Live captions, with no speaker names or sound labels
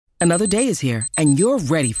Another day is here, and you're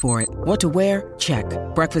ready for it. What to wear? Check.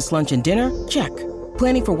 Breakfast, lunch, and dinner? Check.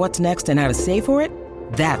 Planning for what's next and how to save for it?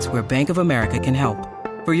 That's where Bank of America can help.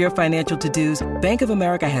 For your financial to-dos, Bank of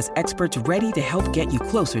America has experts ready to help get you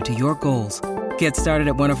closer to your goals. Get started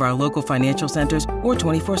at one of our local financial centers or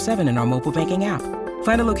 24/7 in our mobile banking app.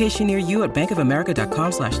 Find a location near you at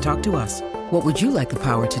bankofamerica.com/talktous. What would you like the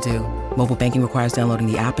power to do? Mobile banking requires downloading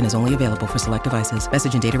the app and is only available for select devices.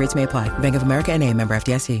 Message and data rates may apply. Bank of America N.A., member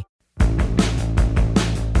FDIC.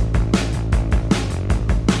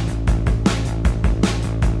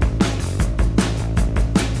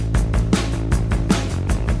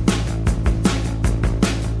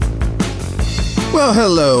 Well,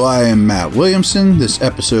 hello, I am Matt Williamson. This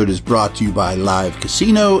episode is brought to you by Live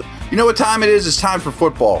Casino. You know what time it is? It's time for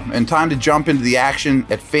football and time to jump into the action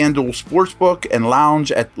at FanDuel Sportsbook and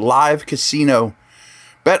lounge at Live Casino.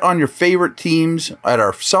 Bet on your favorite teams at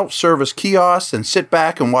our self-service kiosks and sit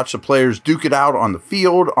back and watch the players duke it out on the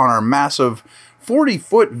field on our massive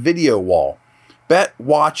 40-foot video wall. Bet,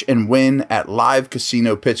 watch, and win at Live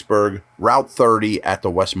Casino Pittsburgh, Route 30 at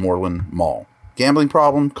the Westmoreland Mall. Gambling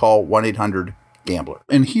problem? Call 1-800-GAMBLER.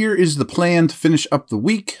 And here is the plan to finish up the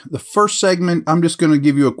week. The first segment, I'm just going to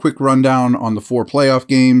give you a quick rundown on the 4 playoff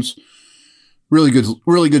games. Really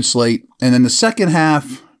good slate. And then the second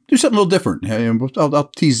half, do something a little different.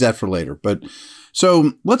 I'll tease that for later. But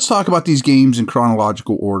so let's talk about these games in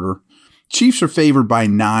chronological order. Chiefs are favored by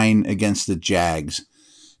 9 against the Jags.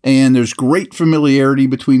 And there's great familiarity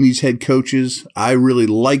between these head coaches. I really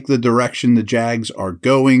like the direction the Jags are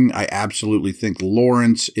going. I absolutely think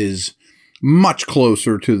Lawrence is much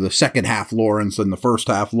closer to the second half Lawrence than the first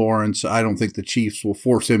half Lawrence. I don't think the Chiefs will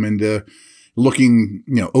force him into looking,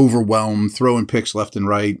 overwhelmed, throwing picks left and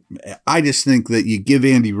right. I just think that you give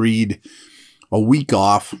Andy Reid a week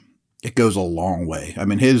off, it goes a long way. I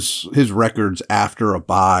mean, his records after a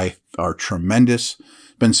bye are tremendous.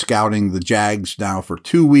 Been scouting the Jags now for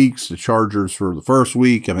 2 weeks, the Chargers for the first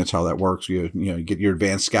week. I mean, that's how that works. You get your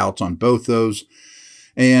advanced scouts on both those.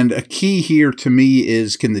 And a key here to me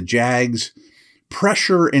is, can the Jags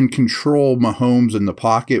pressure and control Mahomes in the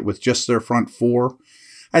pocket with just their front 4?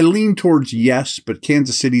 I lean towards yes, but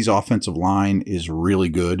Kansas City's offensive line is really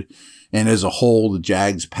good. And as a whole, the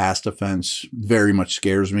Jags' pass defense very much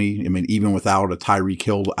scares me. I mean, even without a Tyreek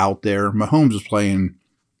Hill out there, Mahomes is playing,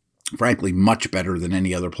 frankly, much better than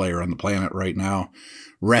any other player on the planet right now.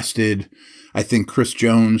 Rested. I think Chris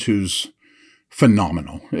Jones, who's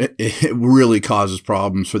phenomenal. It really causes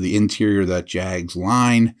problems for the interior of that Jags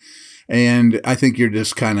line. And I think you're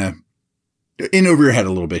just kind of in over your head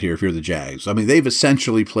a little bit here if you're the Jags. I mean, they've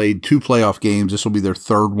essentially played 2 playoff games. This will be their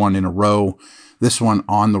 3rd one in a row. This one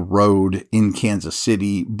on the road in Kansas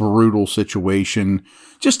City. Brutal situation.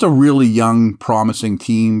 Just a really young, promising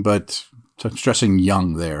team, but I'm stressing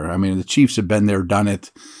young there. I mean, the Chiefs have been there, done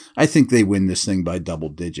it. I think they win this thing by double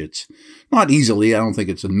digits. Not easily. I don't think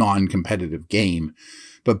it's a non-competitive game.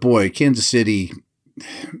 But boy, Kansas City,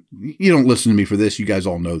 you don't listen to me for this. You guys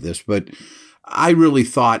all know this. But I really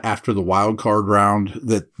thought after the wild card round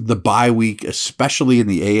that the bye week, especially in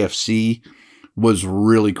the AFC, was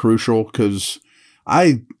really crucial because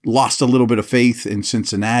I lost a little bit of faith in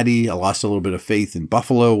Cincinnati. I lost a little bit of faith in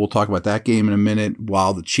Buffalo. We'll talk about that game in a minute,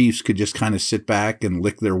 while the Chiefs could just kind of sit back and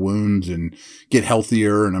lick their wounds and get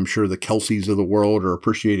healthier. And I'm sure the Kelseys of the world are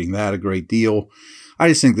appreciating that a great deal. I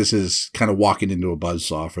just think this is kind of walking into a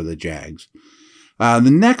buzzsaw for the Jags. The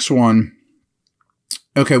next one,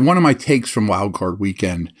 one of my takes from Wild Card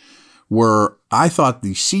Weekend were I thought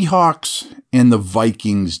the Seahawks and the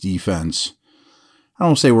Vikings defense, I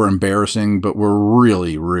don't say we're embarrassing, but we're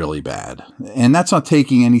really, really bad. And that's not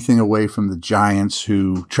taking anything away from the Giants,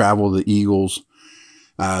 who travel the Eagles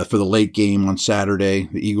for the late game on Saturday.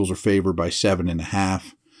 The Eagles are favored by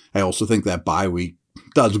 7.5. I also think that bye week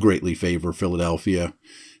does greatly favor Philadelphia.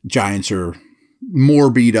 Giants are more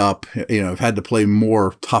beat up, have had to play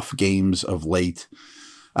more tough games of late,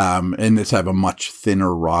 and it's have a much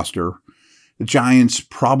thinner roster. The Giants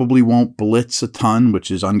probably won't blitz a ton,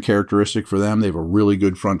 which is uncharacteristic for them. They have a really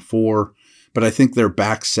good front 4, but I think their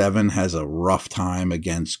back 7 has a rough time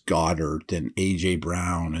against Goddard and A.J.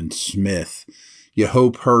 Brown and Smith. You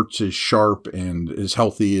hope Hurts is sharp and as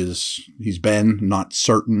healthy as he's been. Not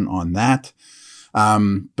certain on that.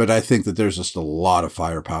 But I think that there's just a lot of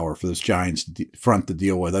firepower for this Giants front to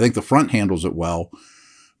deal with. I think the front handles it well,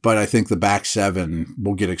 but I think the back 7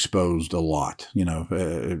 will get exposed a lot.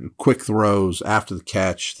 Quick throws after the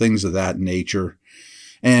catch, things of that nature.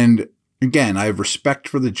 And again, I have respect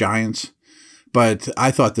for the Giants, but I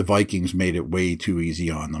thought the Vikings made it way too easy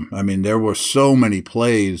on them. I mean, there were so many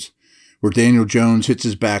plays where Daniel Jones hits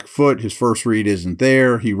his back foot. His first read isn't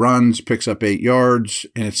there. He runs, picks up 8 yards,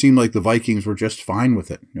 and it seemed like the Vikings were just fine with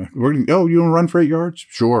it. You want to run for 8 yards?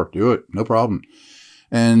 Sure, do it. No problem.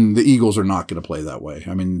 And the Eagles are not going to play that way.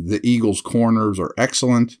 I mean, the Eagles' corners are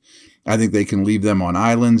excellent. I think they can leave them on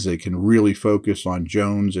islands. They can really focus on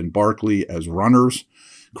Jones and Barkley as runners,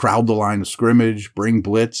 crowd the line of scrimmage, bring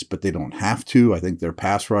blitz, but they don't have to. I think their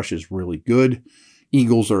pass rush is really good.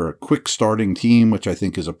 Eagles are a quick starting team, which I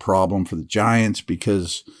think is a problem for the Giants,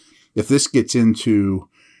 because if this gets into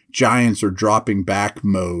Giants are dropping back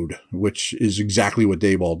mode, which is exactly what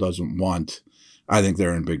Daboll doesn't want, I think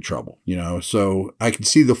they're in big trouble, So I can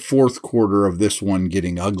see the fourth quarter of this one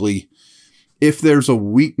getting ugly. If there's a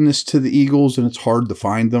weakness to the Eagles, and it's hard to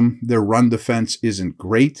find them, their run defense isn't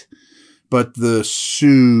great, but the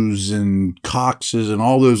Sues and Coxes and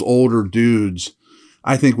all those older dudes,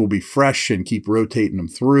 I think will be fresh and keep rotating them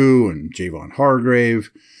through, and Javon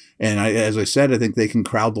Hargrave. And as I said, I think they can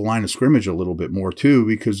crowd the line of scrimmage a little bit more too,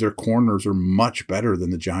 because their corners are much better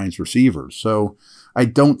than the Giants receivers. So I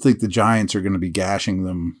don't think the Giants are going to be gashing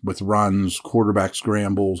them with runs, quarterback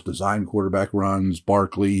scrambles, design quarterback runs,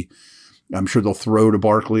 Barkley. I'm sure they'll throw to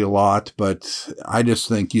Barkley a lot, but I just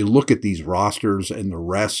think you look at these rosters and the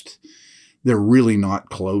rest, they're really not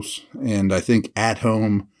close. And I think at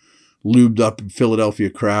home, lubed up Philadelphia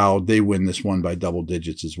crowd, they win this one by double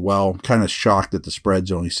digits as well. Kind of shocked that the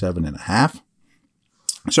spread's only 7.5.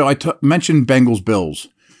 So I mentioned Bengals-Bills.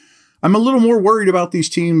 I'm a little more worried about these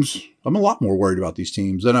teams. I'm a lot more worried about these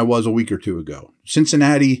teams than I was a week or two ago.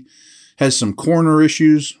 Cincinnati has some corner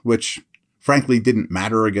issues, which frankly didn't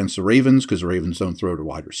matter against the Ravens because the Ravens don't throw to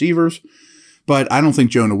wide receivers. But I don't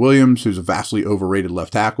think Jonah Williams, who's a vastly overrated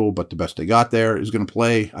left tackle, but the best they got there, is going to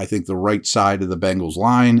play. I think the right side of the Bengals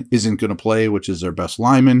line isn't going to play, which is their best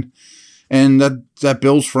lineman. And that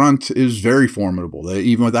Bills front is very formidable.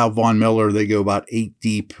 Even without Von Miller, they go about 8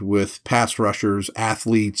 deep with pass rushers,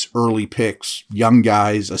 athletes, early picks, young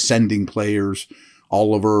guys, ascending players,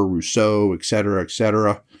 Oliver, Rousseau, et cetera, et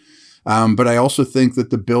cetera. But I also think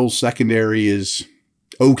that the Bills secondary is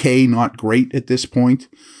okay, not great at this point.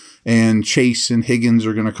 And Chase and Higgins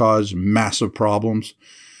are going to cause massive problems.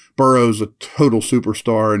 Burrow's a total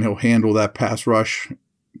superstar, and he'll handle that pass rush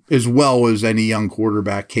as well as any young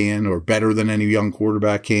quarterback can, or better than any young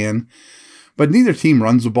quarterback can. But neither team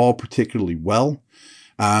runs the ball particularly well.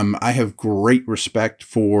 I have great respect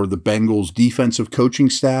for the Bengals defensive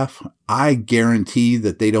coaching staff. I guarantee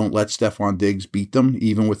that they don't let Stephon Diggs beat them,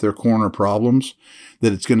 even with their corner problems,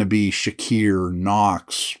 that it's going to be Shakir,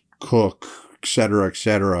 Knox, Cook, et cetera, et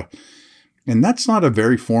cetera. And that's not a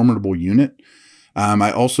very formidable unit.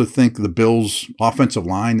 I also think the Bills' offensive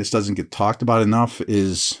line, this doesn't get talked about enough,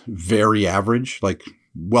 is very average, like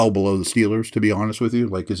well below the Steelers, to be honest with you,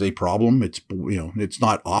 like is a problem. It's, it's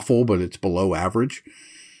not awful, but it's below average.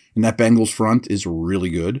 And that Bengals front is really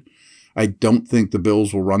good. I don't think the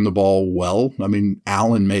Bills will run the ball well. I mean,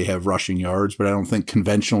 Allen may have rushing yards, but I don't think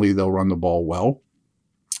conventionally they'll run the ball well.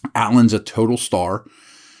 Allen's a total star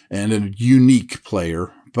and a unique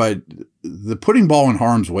player, but the putting ball in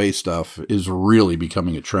harm's way stuff is really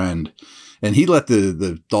becoming a trend. And he let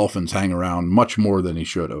the Dolphins hang around much more than he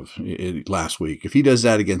should have last week. If he does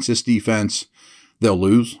that against this defense, they'll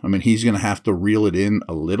lose. I mean, he's going to have to reel it in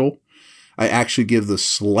a little. I actually give the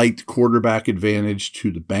slight quarterback advantage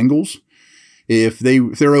to the Bengals. If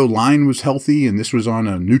their O-line was healthy and this was on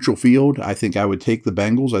a neutral field, I think I would take the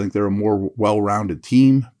Bengals. I think they're a more well-rounded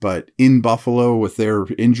team. But in Buffalo with their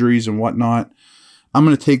injuries and whatnot, I'm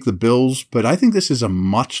going to take the Bills. But I think this is a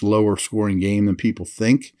much lower scoring game than people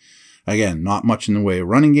think. Again, not much in the way of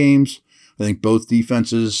running games. I think both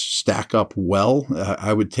defenses stack up well.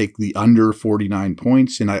 I would take the under 49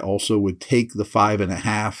 points, and I also would take the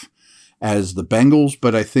 5.5 as the Bengals,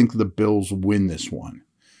 but I think the Bills win this one.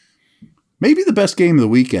 Maybe the best game of the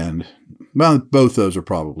weekend. Well, both those are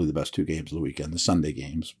probably the best 2 games of the weekend, the Sunday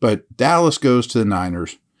games. But Dallas goes to the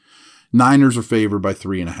Niners. Niners are favored by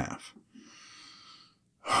 3.5.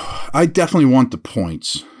 I definitely want the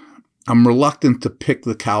points. I'm reluctant to pick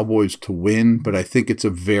the Cowboys to win, but I think it's a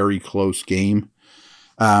very close game.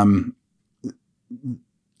 I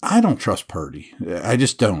don't trust Purdy. I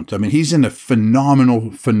just don't. I mean, he's in a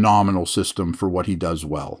phenomenal system for what he does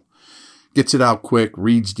well. Gets it out quick,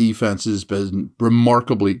 reads defenses, been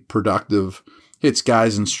remarkably productive, hits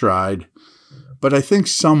guys in stride. But I think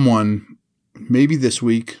someone, maybe this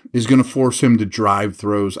week, is going to force him to drive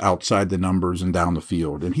throws outside the numbers and down the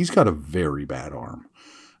field. And he's got a very bad arm.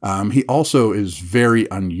 He also is very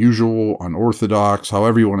unusual, unorthodox,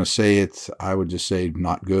 however you want to say it. I would just say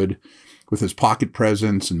not good. with his pocket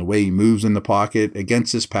presence and the way he moves in the pocket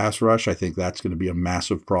against this pass rush. I think that's going to be a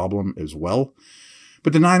massive problem as well.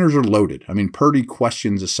 But the Niners are loaded. I mean, Purdy,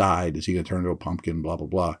 questions aside, is he going to turn into a pumpkin, blah, blah,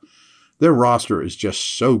 blah. Their roster is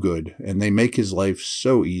just so good, and they make his life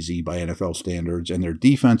so easy by NFL standards, and their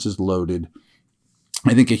defense is loaded.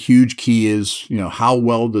 I think a huge key is, how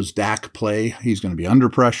well does Dak play? He's going to be under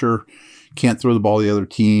pressure, can't throw the ball to the other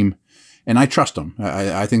team, and I trust him.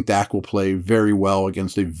 I think Dak will play very well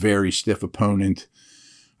against a very stiff opponent.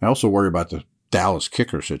 I also worry about the Dallas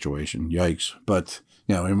kicker situation. Yikes. But,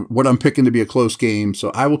 what I'm picking to be a close game,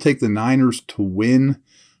 so I will take the Niners to win,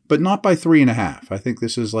 but not by 3.5. I think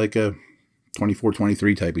this is like a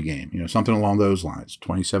 24-23 type of game, something along those lines,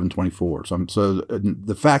 27-24. So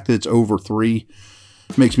the fact that it's over 3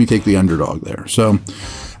 makes me take the underdog there. So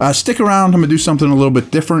stick around. I'm going to do something a little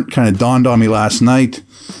bit different. Kind of dawned on me last night.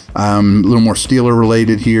 A little more Steeler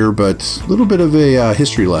related here, but a little bit of a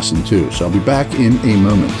history lesson too. So I'll be back in a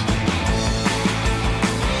moment.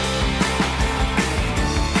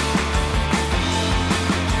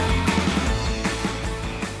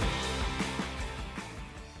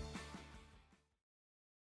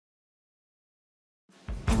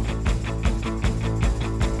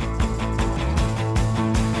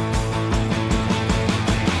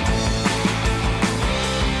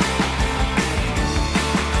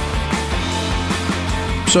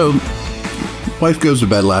 So, wife goes to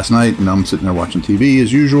bed last night, and I'm sitting there watching TV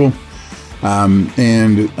as usual.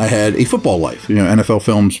 And I had a football life. NFL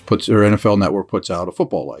Films NFL Network puts out a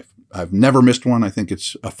football life. I've never missed one. I think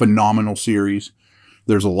it's a phenomenal series.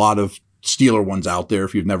 There's a lot of Steeler ones out there.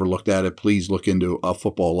 If you've never looked at it, please look into a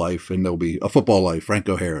football life, and there'll be a football life,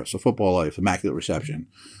 Franco Harris, a football life, Immaculate Reception,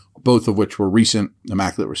 both of which were recent.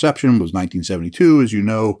 Immaculate Reception was 1972, as you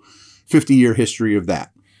know, 50-year history of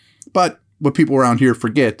that. But what people around here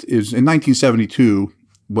forget is in 1972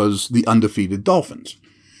 was the undefeated Dolphins.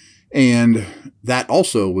 And that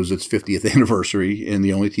also was its 50th anniversary and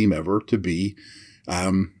the only team ever to be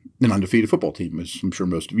an undefeated football team, as I'm sure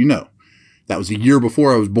most of you know. That was a year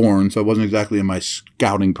before I was born, so I wasn't exactly in my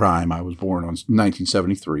scouting prime. I was born on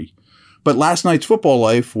 1973. But last night's football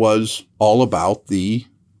life was all about the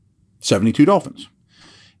 72 Dolphins.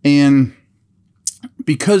 And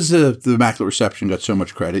because the Immaculate Reception got so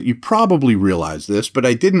much credit, you probably realize this, but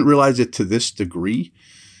I didn't realize it to this degree.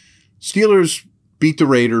 Steelers beat the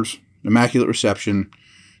Raiders, Immaculate Reception,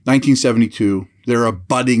 1972. They're a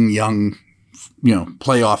budding young,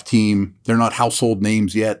 playoff team. They're not household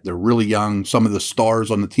names yet. They're really young. Some of the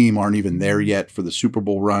stars on the team aren't even there yet for the Super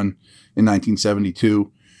Bowl run in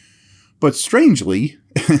 1972. But strangely,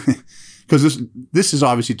 because this is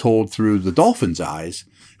obviously told through the Dolphins' eyes,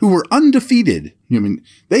 who were undefeated.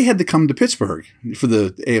 They had to come to Pittsburgh for the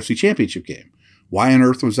AFC Championship game. Why on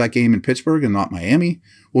earth was that game in Pittsburgh and not Miami?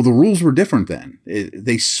 Well, the rules were different then.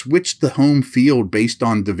 They switched the home field based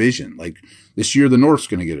on division. Like, this year the North's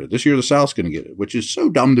going to get it. This year the South's going to get it, which is so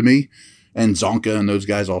dumb to me. And Zonka and those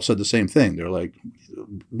guys all said the same thing. They're like,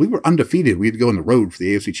 we were undefeated. We had to go on the road for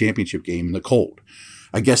the AFC Championship game in the cold.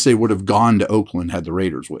 I guess they would have gone to Oakland had the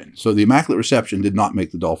Raiders win. So the Immaculate Reception did not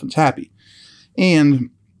make the Dolphins happy. And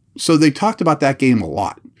so they talked about that game a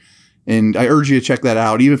lot. And I urge you to check that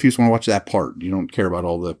out, even if you just want to watch that part. You don't care about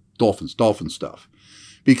all the Dolphin stuff.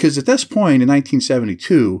 Because at this point in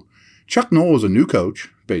 1972, Chuck Noll is a new coach,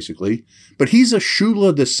 basically, but he's a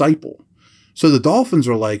Shula disciple. So the Dolphins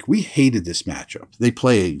are like, we hated this matchup. They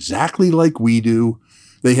play exactly like we do.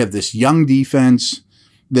 They have this young defense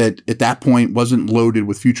that at that point wasn't loaded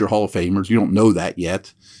with future Hall of Famers. You don't know that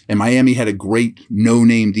yet. And Miami had a great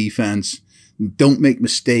no-name defense. Don't make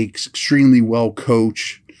mistakes, extremely well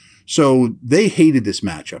coached. So they hated this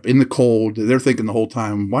matchup in the cold. They're thinking the whole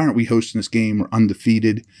time, why aren't we hosting this game? We're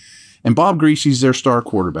undefeated. And Bob Greasy's their star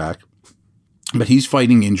quarterback, but he's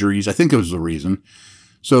fighting injuries. I think it was the reason.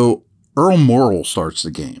 So Earl Morrall starts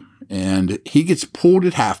the game, and he gets pulled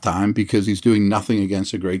at halftime because he's doing nothing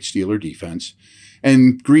against a great Steeler defense.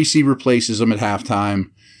 And Greasy replaces him at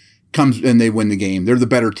halftime. Comes and they win the game. They're the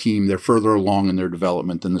better team. They're further along in their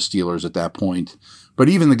development than the Steelers at that point. But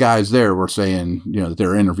even the guys there were saying, that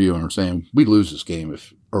they're interviewing, are saying, we'd lose this game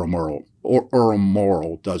if Earl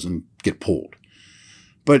Morrall doesn't get pulled.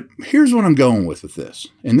 But here's what I'm going with this.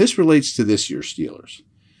 And this relates to this year's Steelers.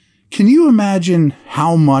 Can you imagine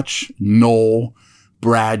how much Noll,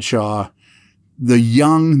 Bradshaw, the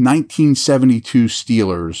young 1972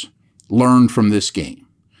 Steelers learned from this game?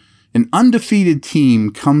 An undefeated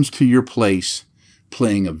team comes to your place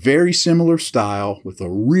playing a very similar style with a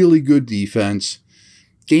really good defense,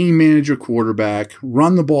 game manager quarterback,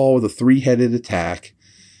 run the ball with a three-headed attack,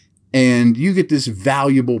 and you get this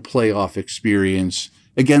valuable playoff experience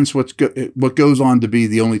against what goes on to be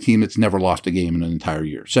the only team that's never lost a game in an entire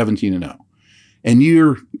year, 17-0. And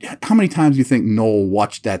how many times do you think Noel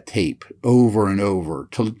watched that tape over and over?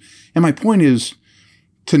 And my point is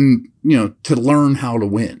to learn how to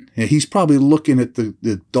win. And he's probably looking at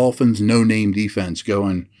the Dolphins' no-name defense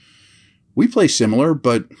going, we play similar,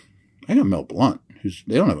 but I got Mel Blount.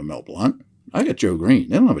 They don't have a Mel Blount. I got Joe Green.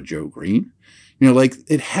 They don't have a Joe Green.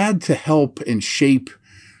 It had to help and shape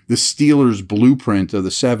the Steelers' blueprint of the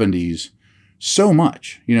 70s so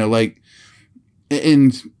much. To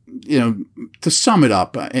sum it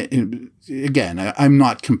up, again, I'm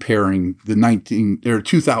not comparing the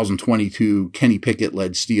 2022 Kenny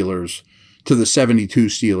Pickett-led Steelers to the 72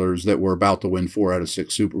 Steelers that were about to win 4 out of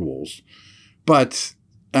 6 Super Bowls. But,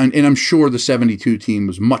 and I'm sure the 72 team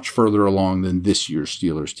was much further along than this year's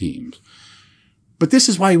Steelers teams. But this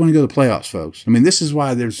is why you want to go to the playoffs, folks. I mean, this is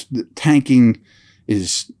why tanking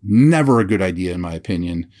is never a good idea, in my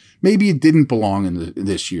opinion. Maybe it didn't belong in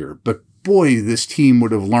this year, but boy, this team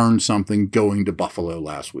would have learned something going to Buffalo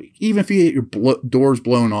last week. Even if you get your doors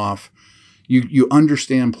blown off, you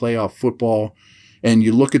understand playoff football, and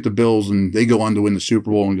you look at the Bills and they go on to win the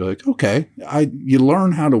Super Bowl, and you're like, okay, you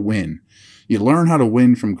learn how to win. You learn how to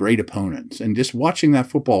win from great opponents. And just watching that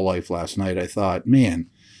football life last night, I thought,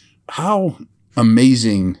 man, how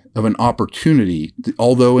amazing of an opportunity,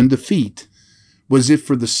 although in defeat, was it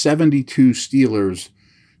for the 72 Steelers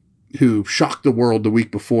who shocked the world the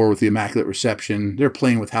week before with the Immaculate Reception. They're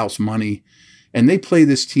playing with house money, and they play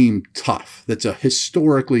this team tough. That's a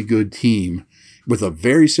historically good team with a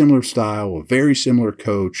very similar style, a very similar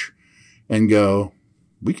coach, and go,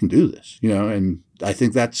 we can do this, and I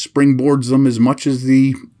think that springboards them as much as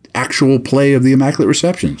the actual play of the Immaculate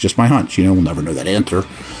Reception. Just my hunch, we'll never know that answer.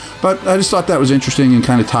 But I just thought that was interesting and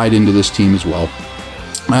kind of tied into this team as well.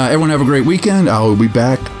 Everyone have a great weekend. I'll be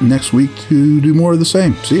back next week to do more of the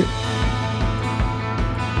same. See you.